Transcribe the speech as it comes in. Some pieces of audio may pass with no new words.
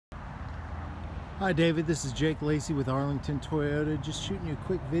Hi David, this is Jake Lacey with Arlington Toyota. Just shooting you a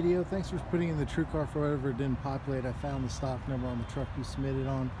quick video. Thanks for putting in the TrueCar for whatever it didn't populate. I found the stock number on the truck you submitted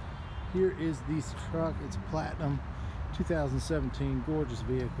on. Here is this truck. It's platinum, 2017, gorgeous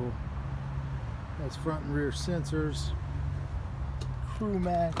vehicle. Has front and rear sensors, Crew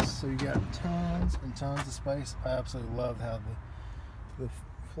Max, so you got tons and tons of space. I absolutely love how the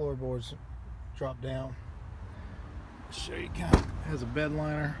floorboards drop down. Show you kind of has a bed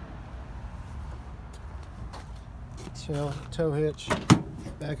liner. Tow hitch,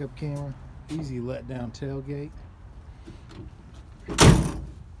 backup camera, easy let down tailgate.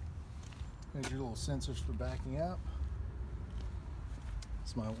 There's your little sensors for backing up.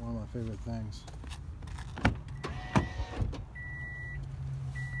 It's one of my favorite things.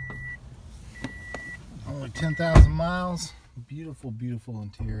 Only 10,000 miles. Beautiful, beautiful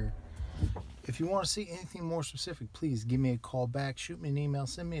interior. If you want to see anything more specific, please give me a call back, shoot me an email,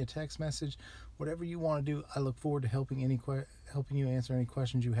 send me a text message, whatever you want to do. I look forward to helping you answer any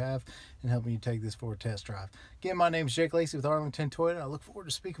questions you have and helping you take this for a test drive. Again, my name is Jake Lacey with Arlington Toyota. I look forward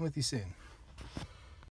to speaking with you soon.